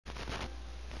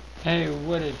Hey,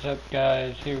 what is up,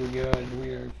 guys? Here we go, as we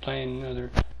are playing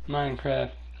another Minecraft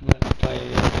Let's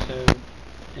Play episode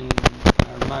in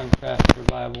our Minecraft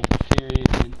survival series,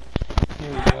 and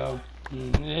here we go.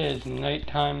 And it is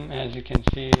nighttime, as you can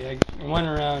see. I went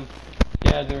around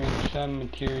gathering some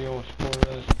materials for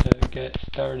us to get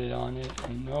started on it,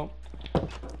 and nope.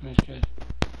 Let's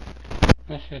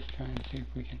just try and see if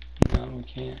we can. No, we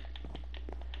can't.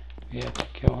 We have to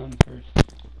kill him first.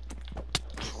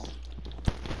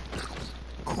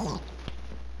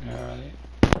 Alright.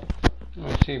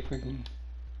 Let's see if we can.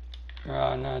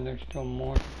 Oh, no, there's still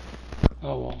more.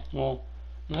 Oh, well,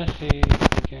 let's see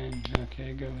if we can.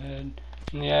 Okay, go ahead.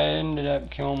 And yeah, I ended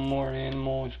up killing more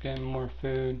animals, getting more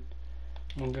food.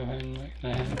 We'll go ahead and let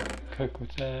that cook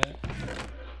with that.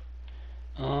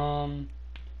 I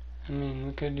mean,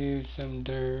 we could use some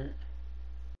dirt.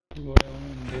 What I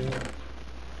want to do.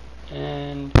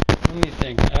 And let me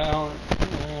think. Alright,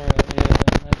 yeah,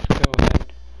 let's go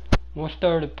ahead. We'll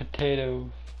start a potato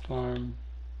farm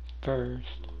first.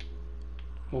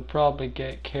 We'll probably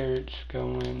get carrots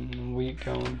going and wheat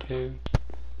going too.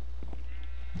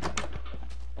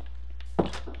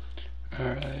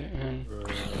 Alright, and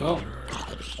oh.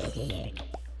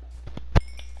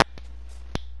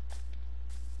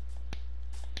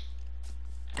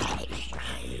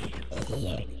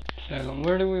 So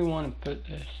where do we want to put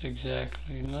this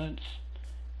exactly? Let's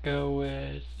go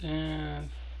with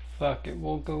fuck it,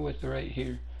 we'll go with right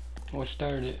here. We'll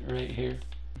start it right here.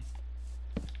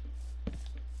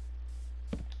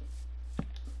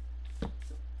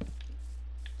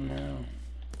 Now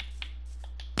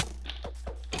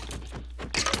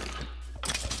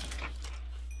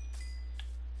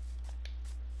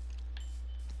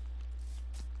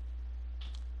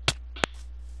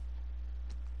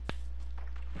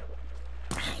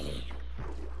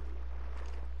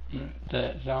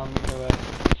that zombie go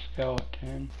after the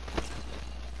skeleton.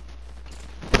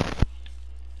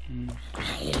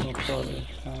 We'll kill this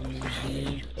zombie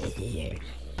here.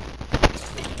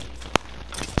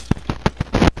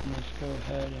 Let's go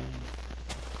ahead and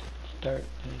start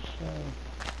this. So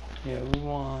yeah, we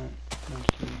want, let's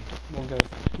see, we'll go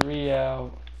 3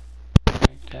 out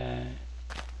like that.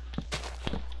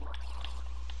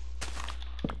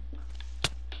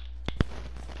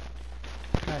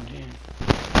 God damn,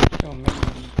 so many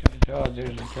of these guys. Oh, there's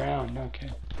a drown,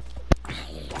 okay.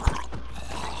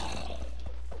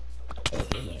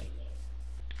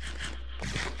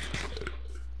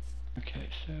 Okay,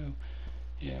 so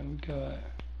yeah, we got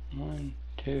 1,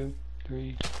 2,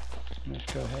 3.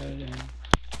 Let's go ahead and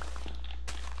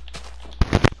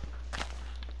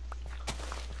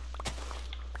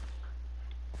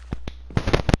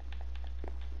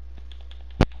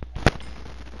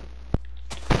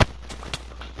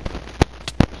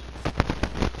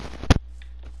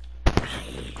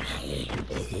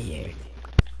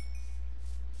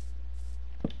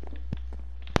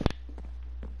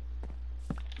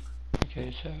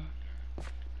okay, so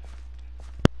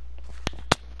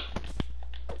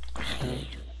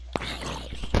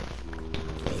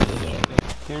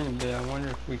here in a bit, I wonder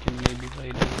if we can maybe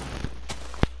lay down.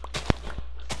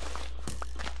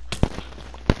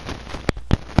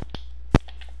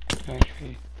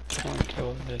 Actually, I want to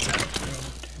kill this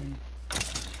skeleton.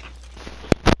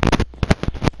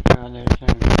 Now there's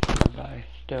enemies nearby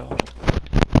still.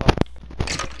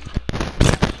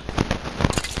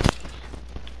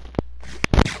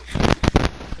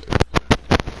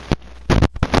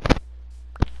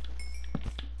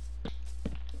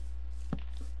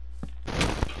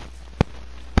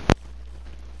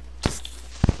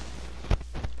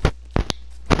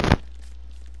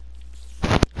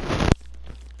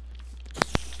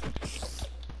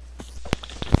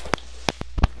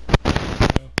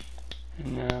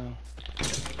 And now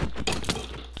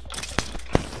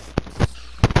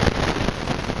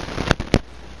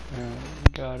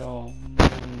we got all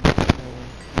wonderful.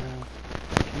 Now,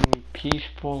 can we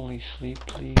peacefully sleep,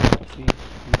 please?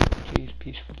 Please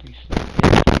peacefully sleep.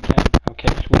 Yes, we can.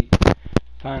 Okay, sweet.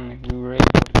 Finally, we were able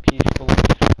to peacefully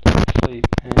sleep.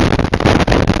 And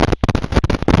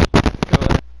go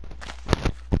ahead.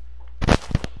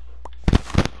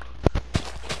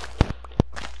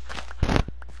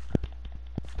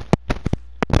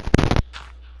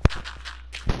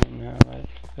 And now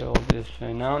let's fill this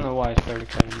in. I don't know why I started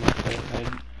cutting this, but I think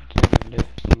I did.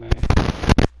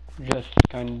 Just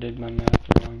kind of did my math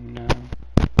wrong now.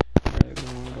 Alright, we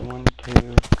want to go 1,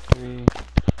 2, 3.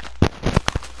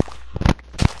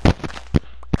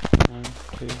 1,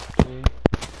 2, 3.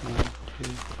 1, 2,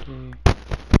 3.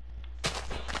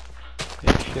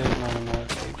 It should line up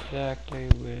exactly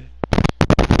with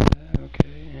that.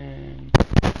 Okay, and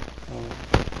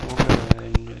we'll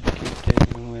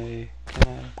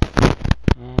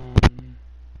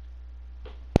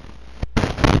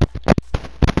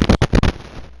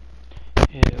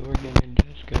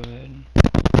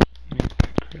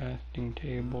crafting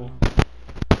table.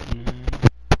 And then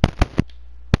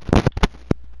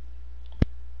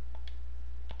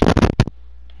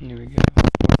here we go.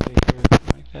 Okay, here,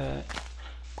 like that.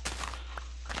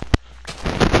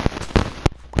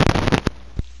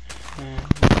 And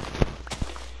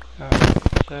alright,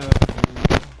 so here we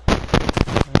go.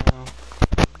 Now,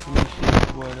 let me see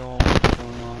what all is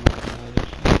going on the other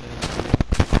side of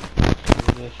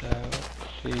figure this out.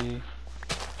 See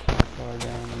how far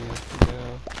down we have to go.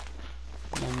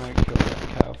 I might kill that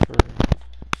cow for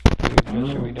food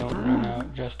just so we don't run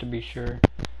out, just to be sure.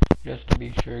 Just to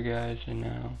be sure, guys. And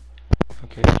now,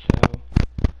 okay, so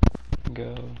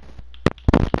go.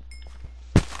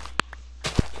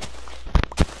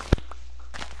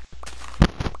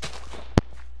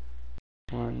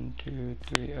 One, two,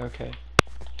 three. Okay,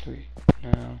 3.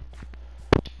 Now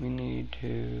we need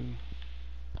to.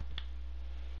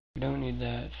 We don't need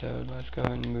that, so let's go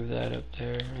ahead and move that up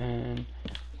there and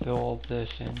fill all this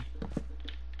in.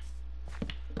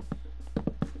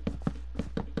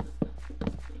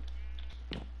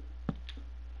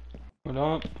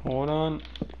 Hold on.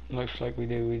 Looks like we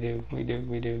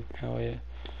do. Hell yeah.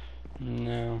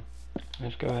 Now,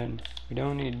 let's go ahead. We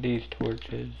don't need these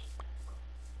torches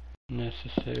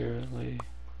necessarily.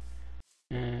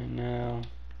 And now,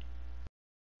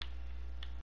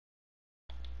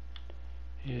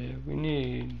 yeah, we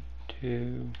need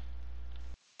to.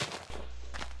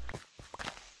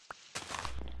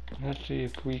 Let's see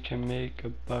if we can make a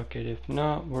bucket. If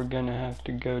not, we're gonna have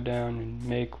to go down and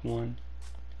make one.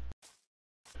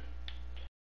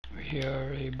 We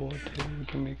are able to. We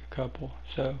can make a couple.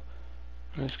 So,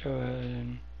 let's go ahead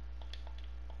and.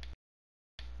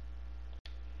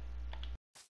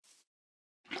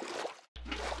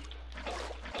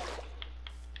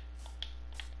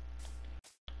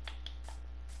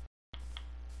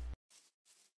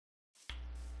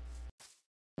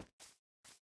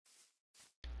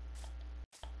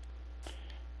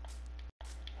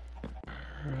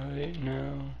 Right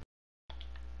now.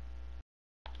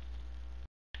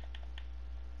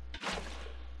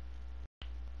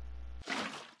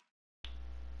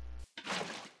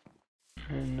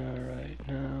 And right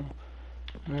now,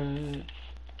 let's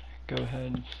go ahead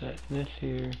and set this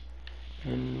here.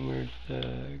 And where's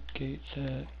the gates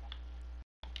at?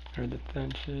 Or the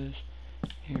fences?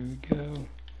 Here we go.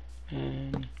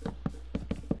 And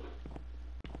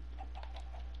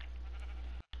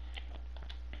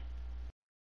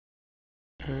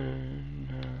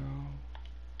now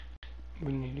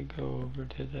we need to go over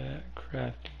to that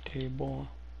crafting table.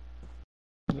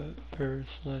 But first,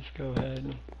 let's go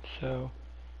ahead. So,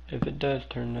 if it does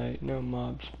turn night, no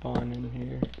mobs spawn in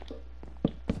here.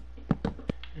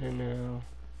 And now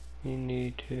we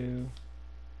need to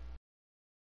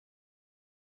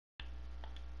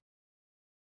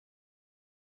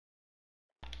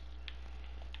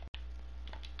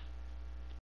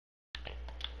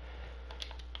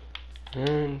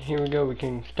and here we go, we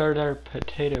can start our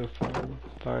potato farm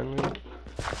finally.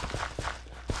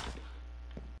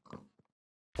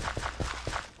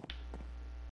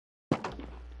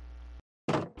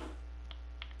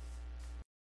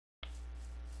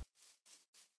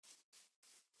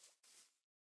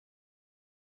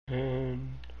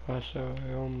 And also,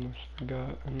 I almost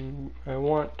forgot, I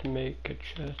want to make a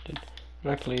chest, and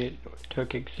luckily it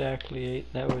took exactly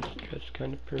 8, that was just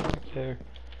kind of perfect there.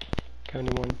 Kind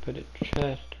of want to put a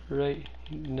chest right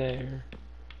there,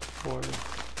 or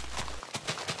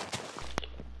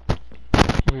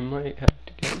we might have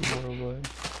to get more wood.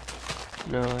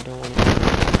 No, I don't want to do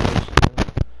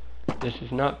this. This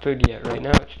is not food yet, right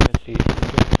now it's just seeds,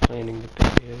 I'm just planting the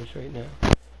potatoes right now.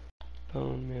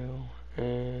 Bone meal.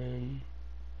 And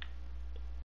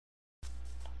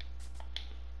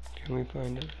can we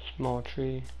find a small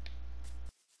tree?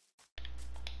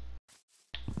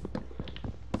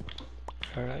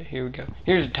 Alright, here we go.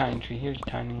 Here's a tiny tree. Here's a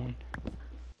tiny one.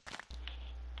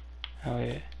 Oh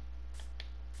yeah.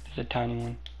 It's a tiny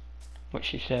one. What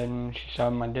she said when she saw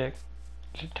my dick.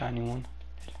 It's a tiny one.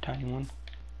 It's a tiny one.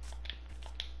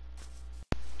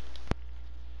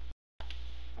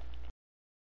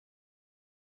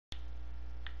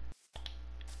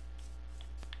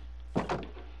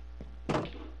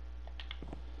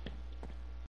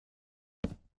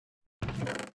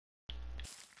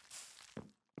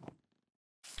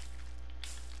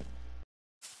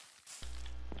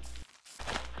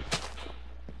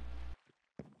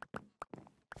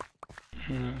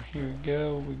 Now here we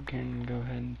go, we can go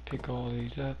ahead and pick all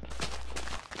these up.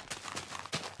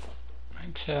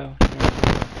 Like so.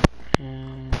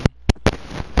 And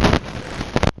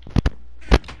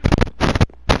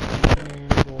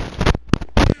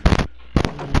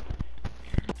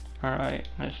Alright,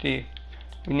 let's see.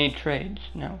 We need trades.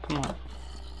 Now, come on.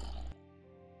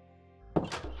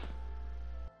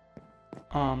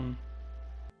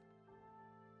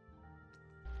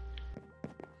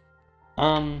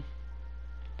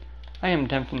 I am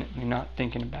definitely not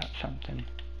thinking about something.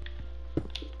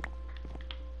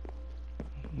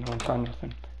 No one saw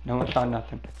nothing. No one saw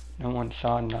nothing. No one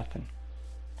saw nothing.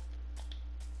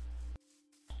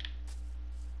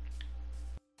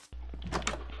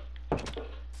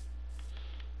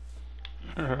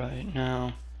 Alright,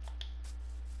 now.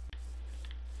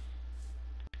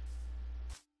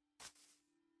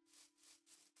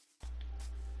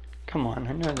 Come on,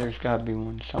 I know there's gotta be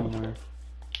one somewhere.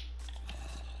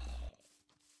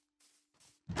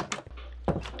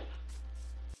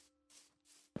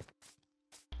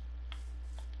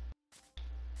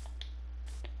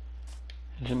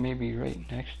 Is it maybe right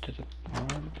next to the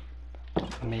farm?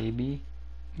 Maybe.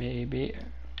 Maybe.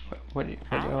 What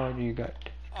oh, do you got?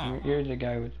 You're the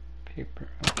guy with paper.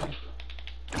 Okay.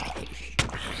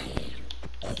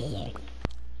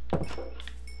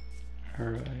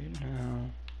 Alright,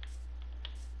 now.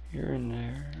 You're in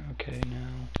there. Okay,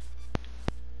 now.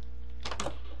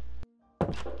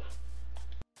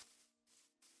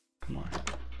 Come on.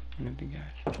 One of you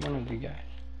guys. One of you guys.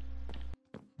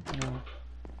 No.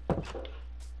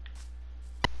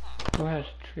 Who has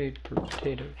trade for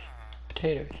potatoes?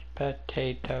 Potatoes.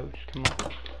 Potatoes. Come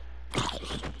on.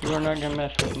 You are not gonna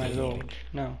mess with my village.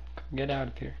 No. Get out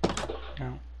of here.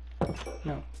 No.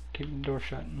 No. Keep the door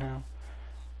shut now.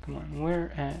 Come on.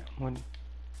 Where at would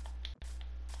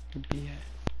you be at?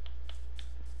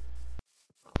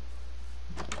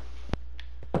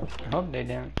 I hope they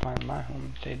didn't find my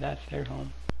home and say that's their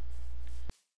home.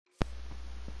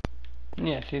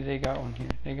 Yeah, see, they got one here.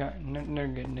 They're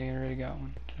good. They already got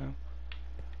one. So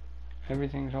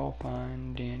everything's all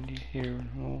fine, dandy. Here,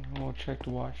 we'll check the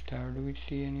watchtower. Do we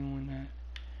see anyone that?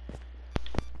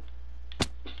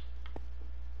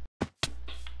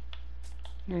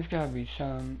 There's gotta be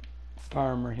some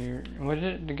farmer here. Was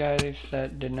it the guys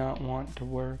that did not want to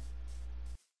work?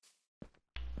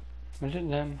 Was it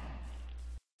them?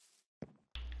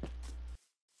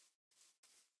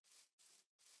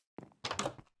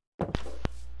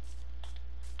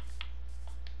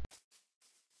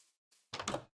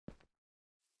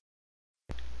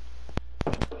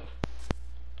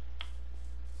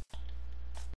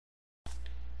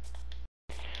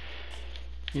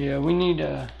 Yeah, we need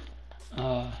to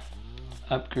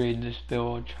upgrade this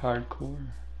village hardcore.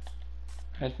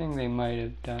 I think they might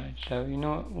have died. So, you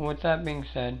know what? With that being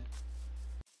said,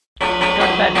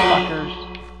 got that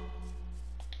fuckers.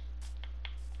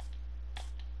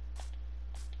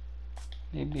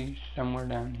 Maybe somewhere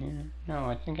down here. No,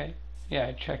 I think I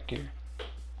checked here.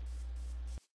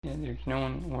 Yeah, there's no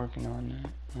one working on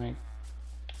that. Like,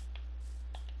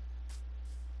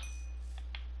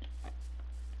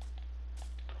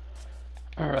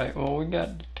 alright, well, we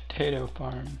got the potato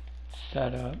farm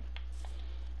set up.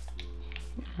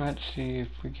 Let's see if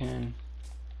we can.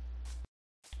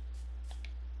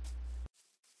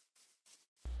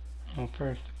 Well,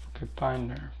 first, if we could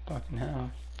find our fucking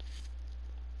house.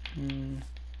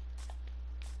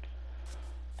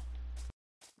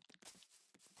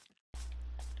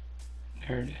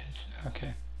 There it is.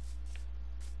 Okay.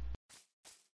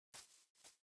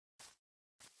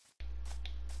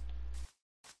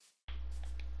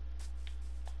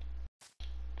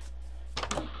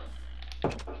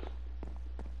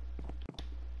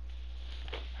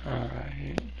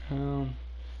 Alright.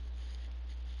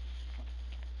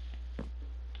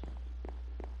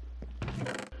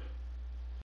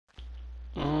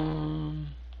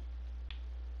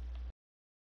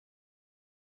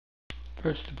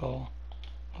 First of all,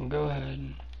 we'll go ahead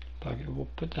and we'll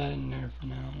put that in there for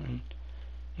now, and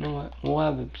you know what? We'll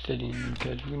have obsidian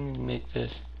because we need to make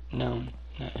this known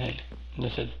that, hey,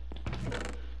 this is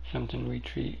something we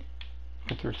treat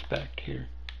with respect here.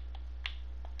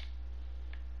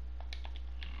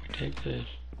 We take this,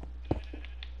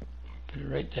 put it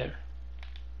right there.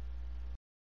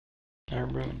 Our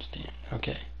ruin stand.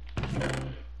 Okay.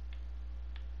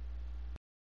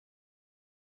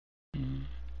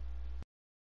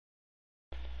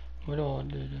 What all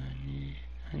did I need?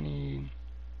 I need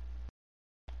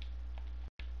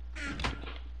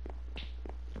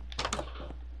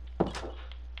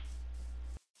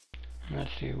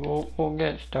let's see, we'll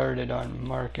get started on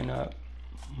marking up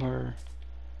where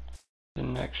the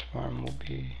next farm will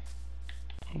be.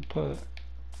 We'll put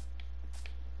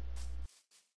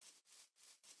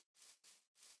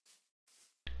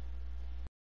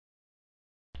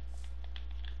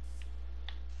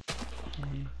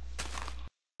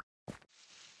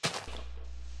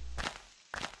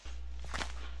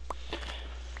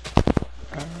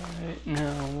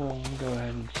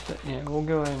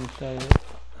set it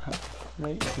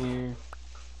right here.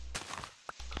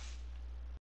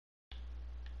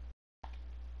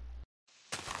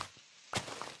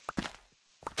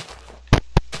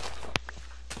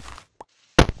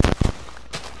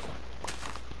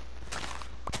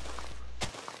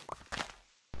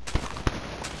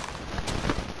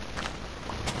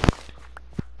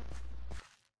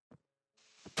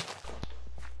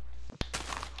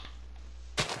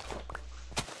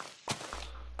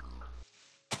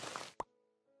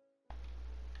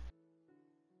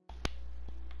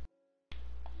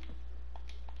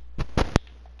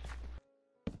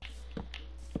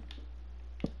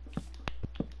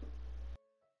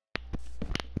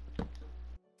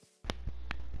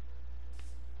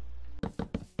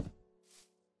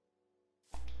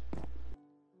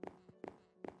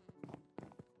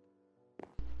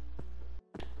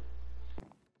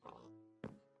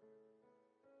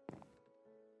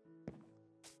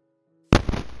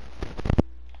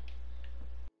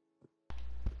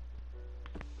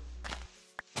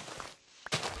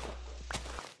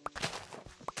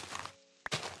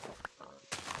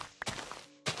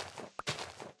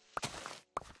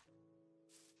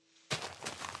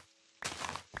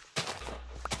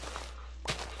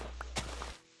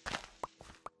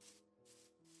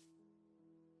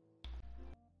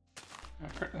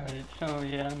 Alright, so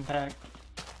yeah, I'm back.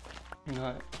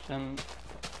 Got some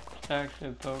stacks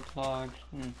of oak logs,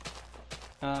 and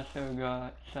I also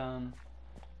got some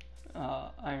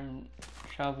iron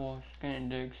shovels. Gonna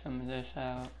dig some of this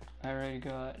out. I already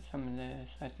got some of this.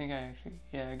 I think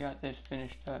I got this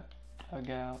finished up, dug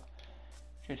out.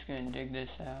 Just gonna dig this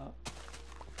out.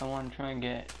 I want to try and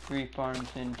get 3 farms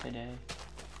in today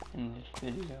in this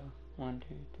video. 1,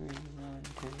 2, 3, 1,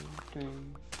 2, 3.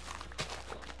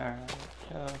 Alright,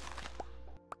 so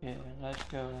yeah, let's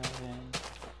go ahead and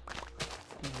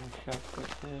finish up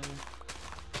with this.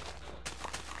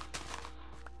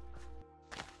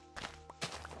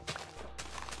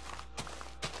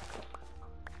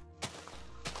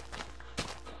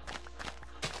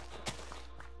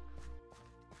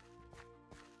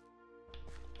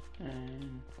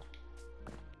 And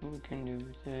what we can do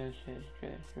with this is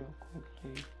just real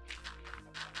quickly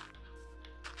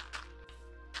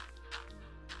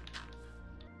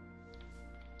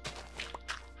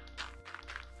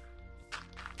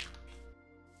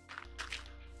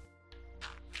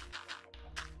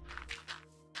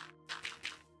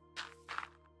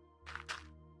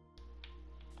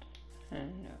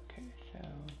and okay, so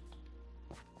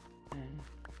and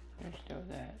there's still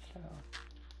that, so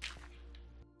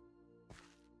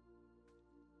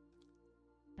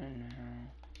and now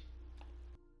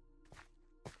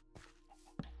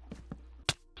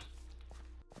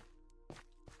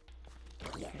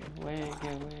get away,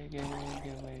 get away, get away,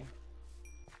 get away.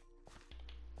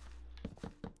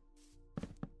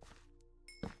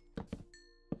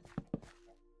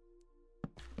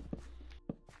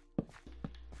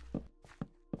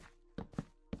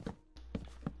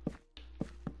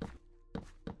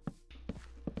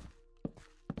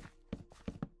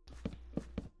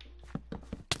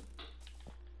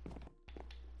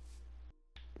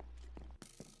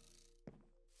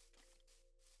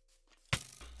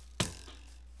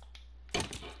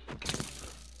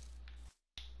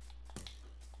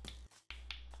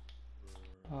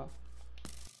 Oh,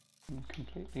 I'm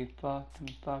completely fucked, I'm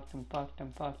fucked, I'm fucked,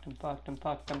 I'm fucked, I'm fucked, I'm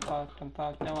fucked, I'm fucked, I'm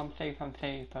fucked. No, I'm safe, I'm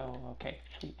safe. Oh, okay,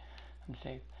 sweet. I'm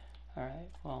safe. Alright,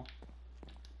 well.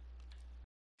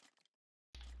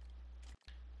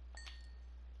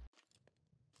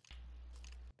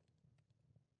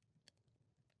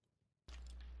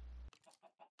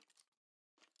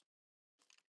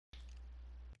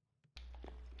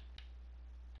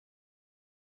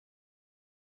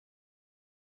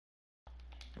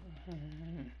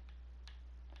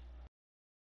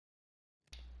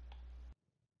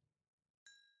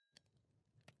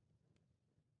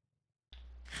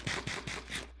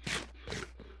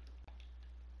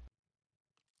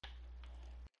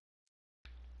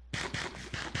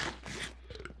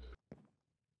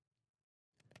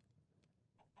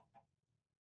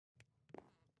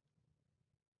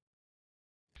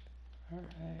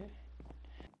 Alright.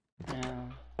 Now,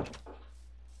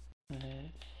 let's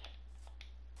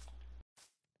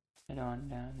get on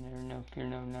down there. No fear,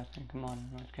 no nothing. Come on,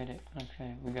 let's get it. Let's get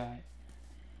it. We got it.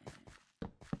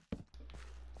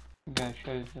 We gotta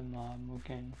show the mob. We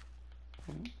can.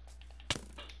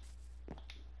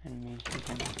 Enemies, we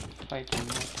can fight them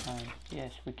next time.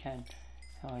 Yes, we can.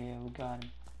 Hell yeah, we got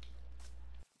him.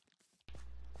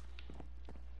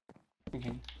 We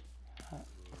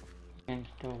can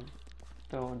still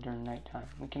build during nighttime.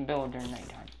 We can build during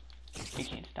nighttime. You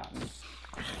can't stop me.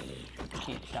 You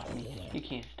can't stop me. You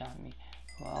can't stop me.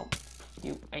 Well,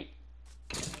 you, hey,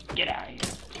 get out of here.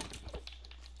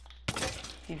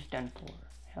 He's done for.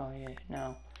 Hell yeah.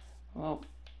 Now, well,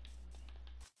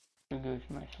 here goes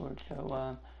my sword.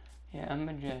 So, yeah, I'm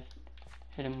gonna just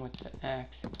hit him with the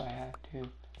axe if I have to.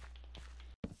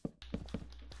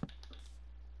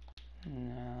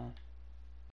 Now,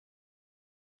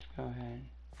 let's go ahead.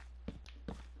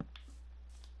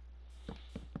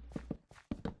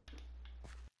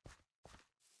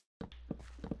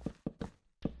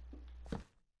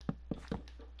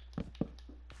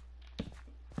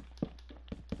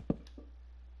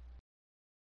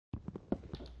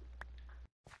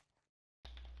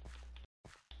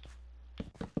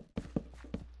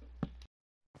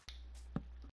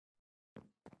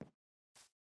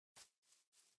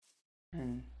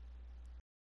 And,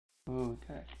 ooh,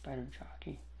 that spider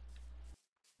jockey.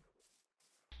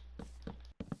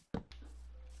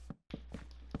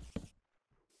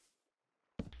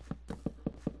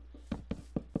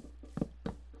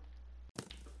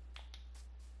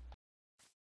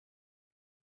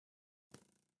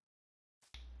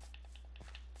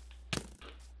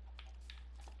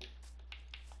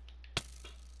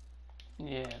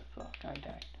 Yeah, fuck, I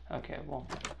died. Okay, well.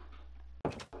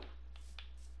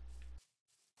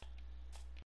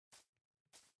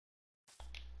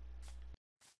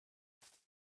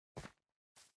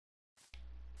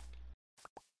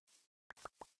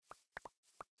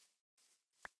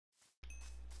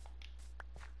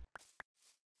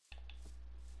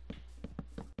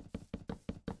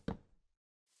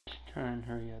 Try and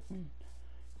hurry up and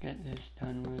get this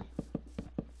done with.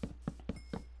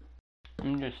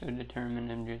 I'm just so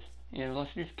determined. Yeah,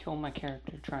 let's just kill my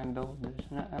character, try and build this.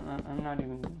 I'm not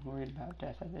even worried about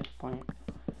death at this point.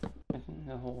 With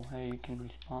the whole, hey, you can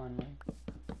respawn, like.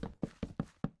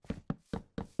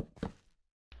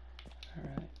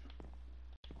 Alright.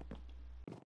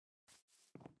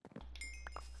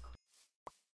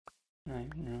 Not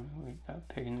even really worried about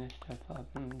picking this stuff up.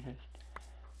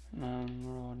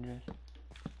 We're all just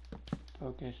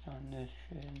focused on this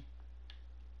shit.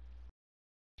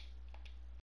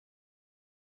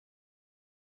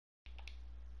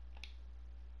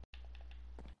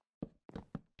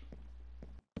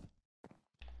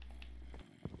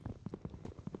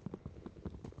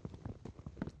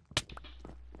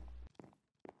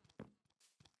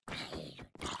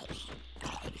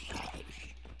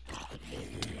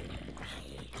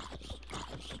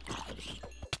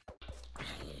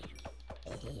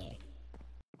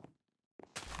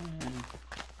 And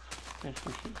just for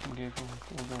shits and giggles,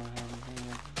 we'll go ahead and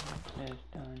get this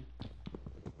done.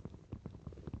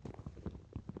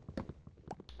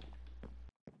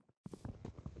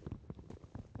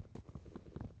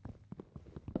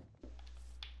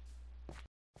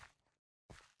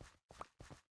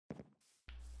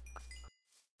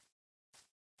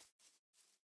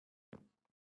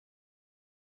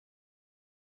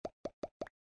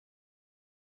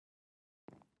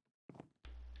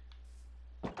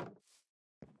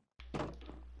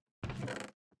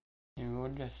 And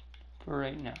we'll just, for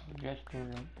right now,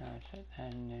 set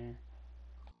that in there.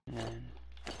 And then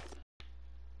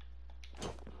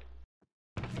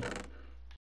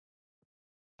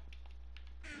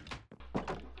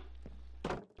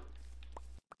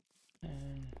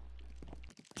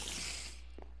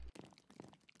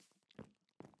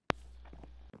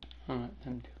I'll let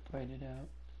them two fight it out.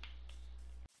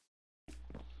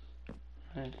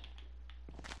 Let's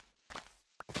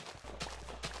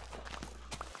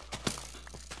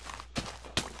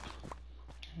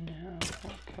now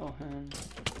I'll kill him.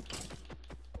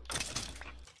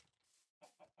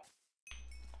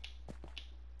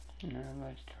 Now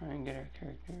let's try and get our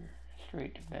character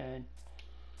straight to bed.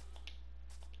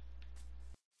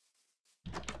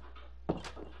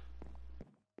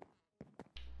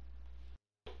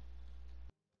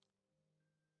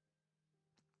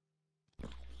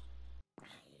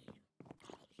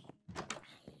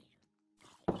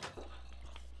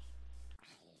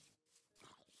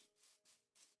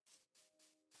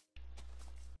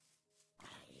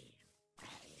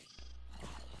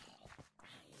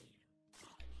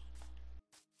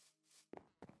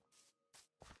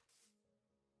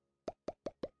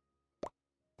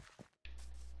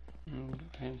 And go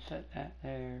ahead and set that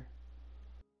there.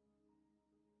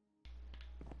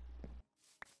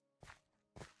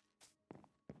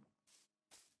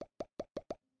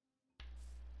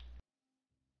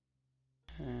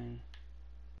 And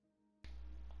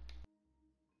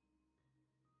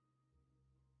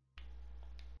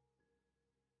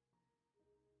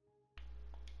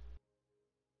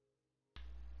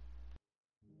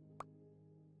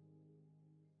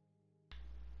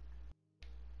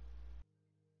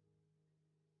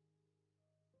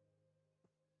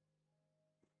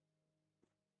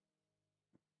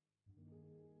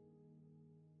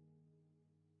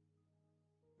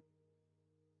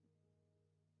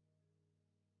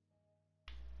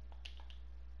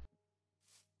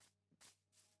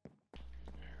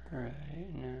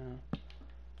Right now,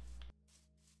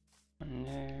 on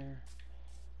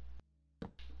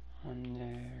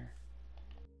there,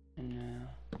 and now.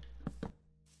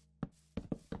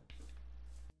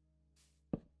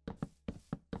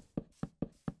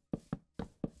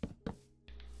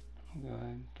 Go ahead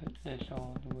and put this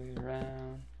all the way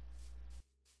around.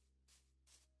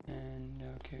 And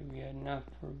okay, we had enough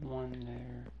for one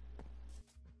there.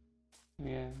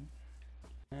 We have,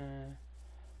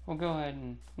 we'll go ahead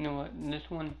and, you know what, this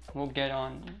one we'll get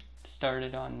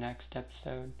started on next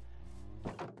episode.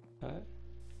 But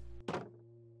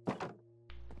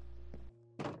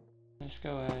let's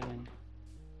go ahead and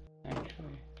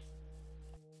actually,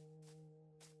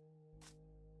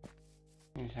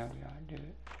 here's how we gotta do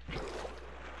it.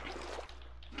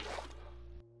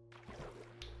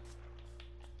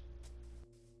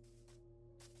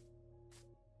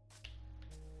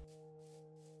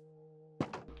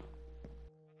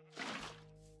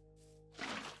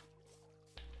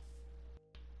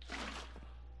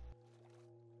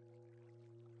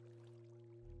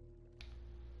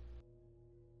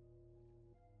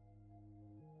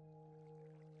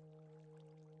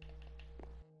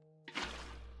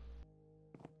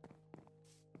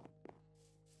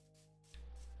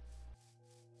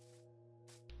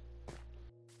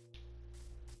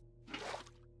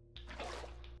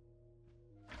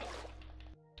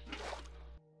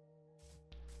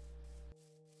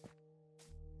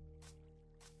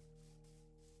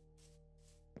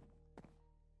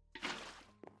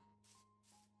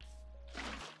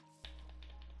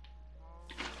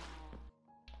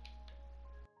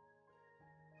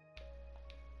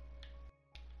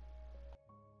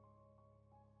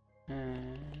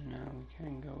 And now we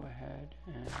can go ahead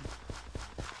and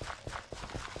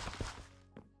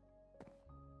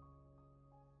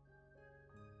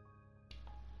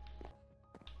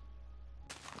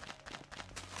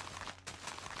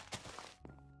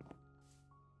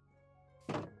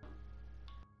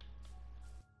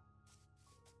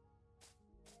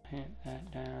hit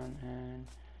that down, and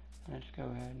let's go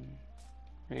ahead and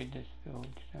read this village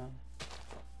down.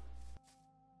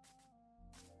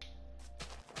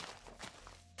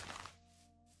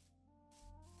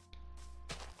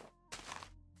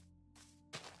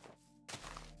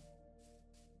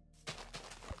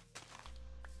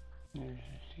 There's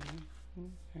a seed.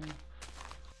 Okay.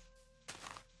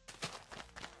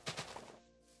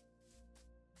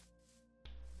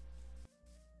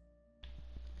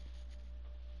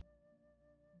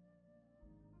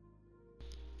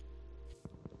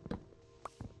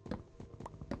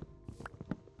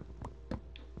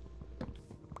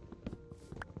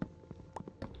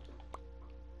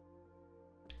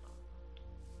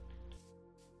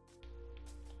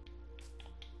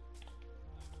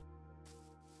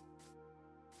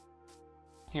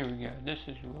 Here we go. This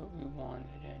is what we wanted,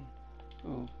 and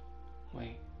ooh,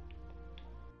 wait.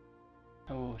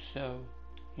 I will so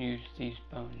use these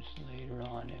bones later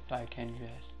on if I can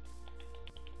just.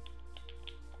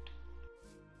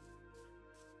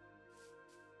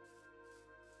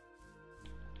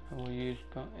 I will use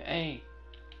bones. Hey!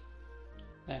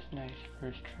 That's nice.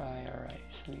 First try. Alright,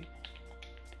 sweet.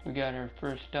 We got our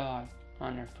first dog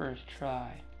on our first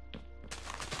try.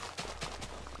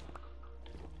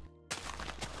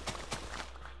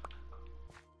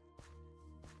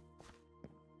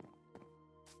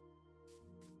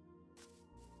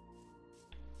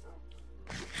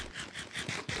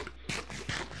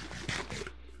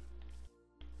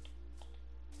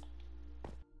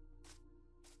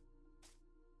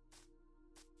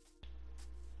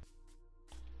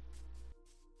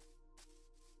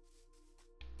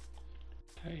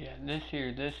 So yeah, this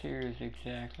here is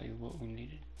exactly what we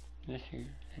needed. This here,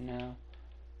 and now,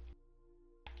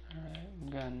 alright, we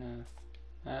got enough.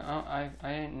 I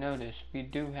didn't notice, we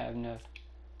do have enough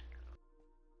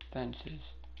fences.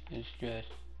 It's just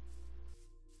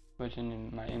wasn't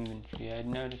in my inventory. I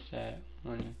noticed that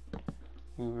when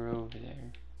we were over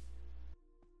there.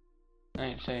 I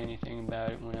didn't say anything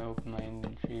about it when I opened my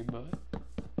inventory, but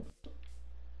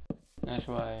that's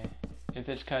why, if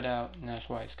it's cut out, that's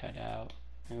why it's cut out.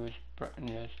 It was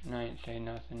just, I didn't say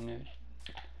nothing. It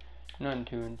was nothing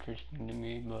too interesting to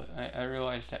me, but I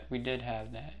realized that we did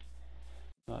have that.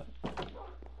 But,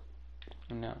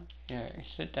 no, yeah,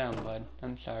 sit down, bud.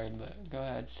 I'm sorry, but go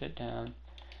ahead, sit down,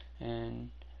 and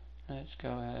let's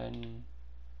go ahead and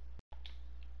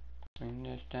bring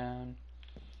this down,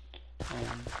 and,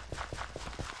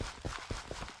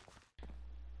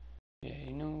 yeah,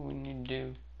 you know what we need to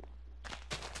do?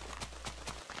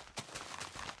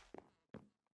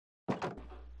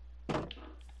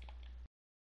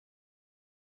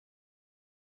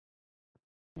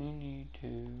 We need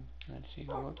to, let's see,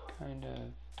 what kind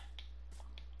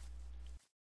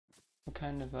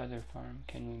of other farm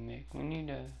can we make? We need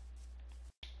a,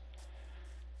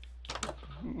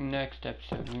 next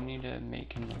episode, we need to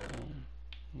make him a home.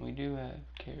 We do have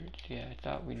carrots, yeah, I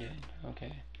thought we did,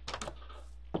 okay.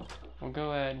 We'll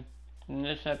go ahead, in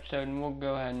this episode, we'll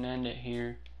go ahead and end it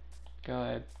here. Go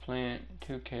ahead, plant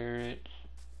 2 carrots.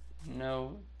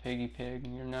 No, piggy pig,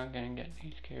 you're not gonna get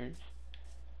these carrots.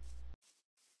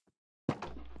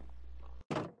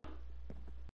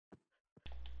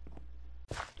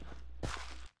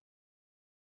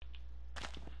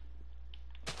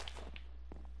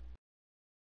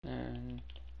 And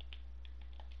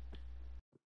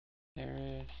there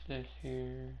is this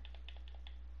here.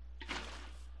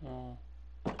 Oh.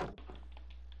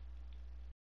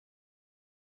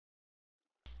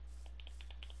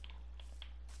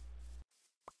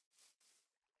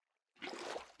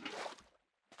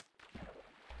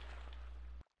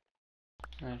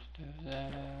 Let's do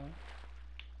that out.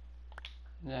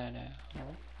 That out.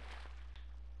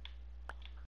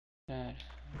 That out.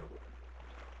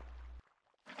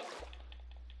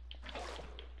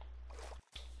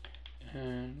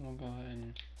 And we'll go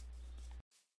ahead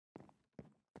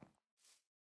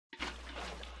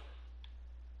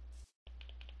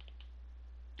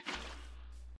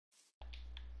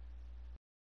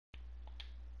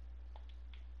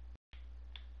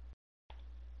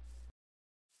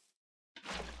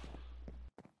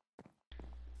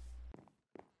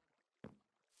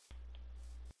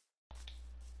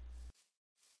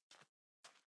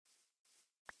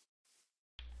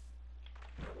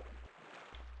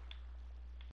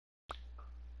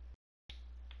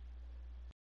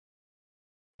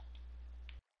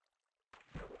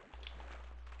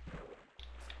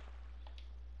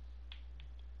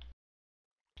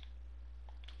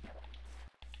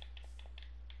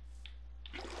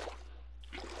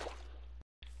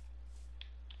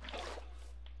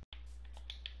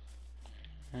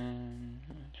and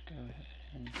let's go ahead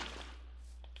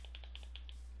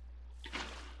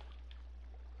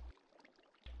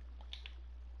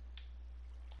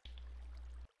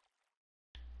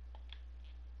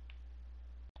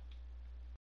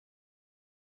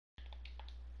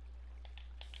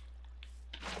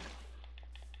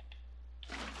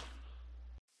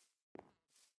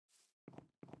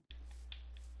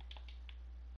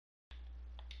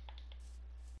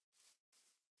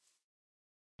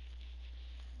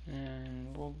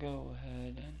and we'll go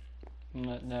ahead and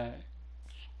let that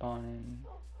spawn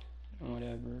in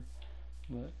whatever,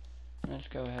 but let's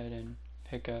go ahead and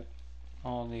pick up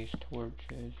all these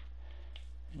torches,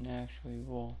 and actually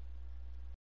we'll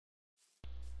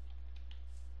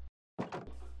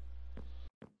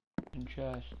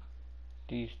adjust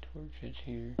these torches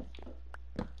here.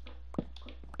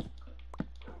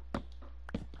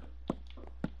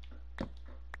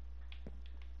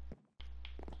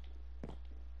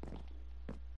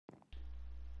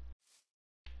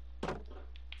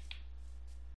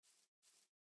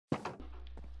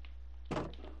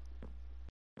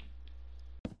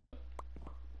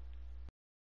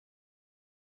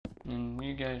 And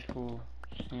you guys will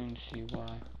soon see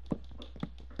why.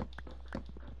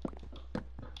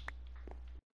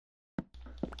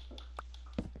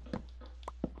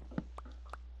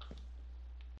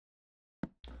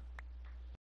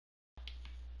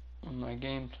 What my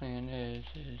game plan is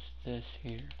this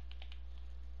here.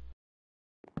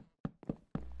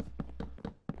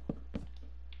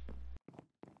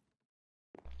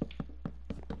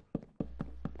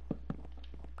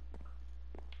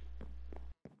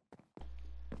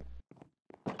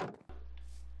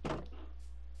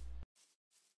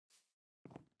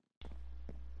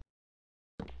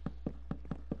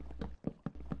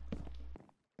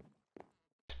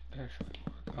 Especially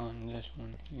work on this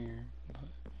one here, but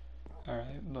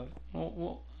alright, but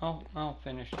I'll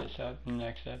finish this up in the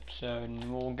next episode,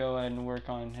 and we'll go ahead and work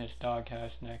on his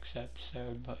doghouse next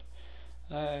episode. But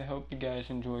I hope you guys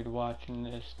enjoyed watching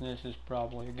this. This is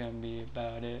probably gonna be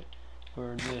about it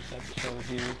for this episode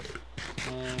here,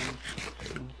 and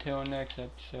until next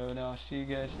episode, I'll see you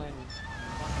guys later.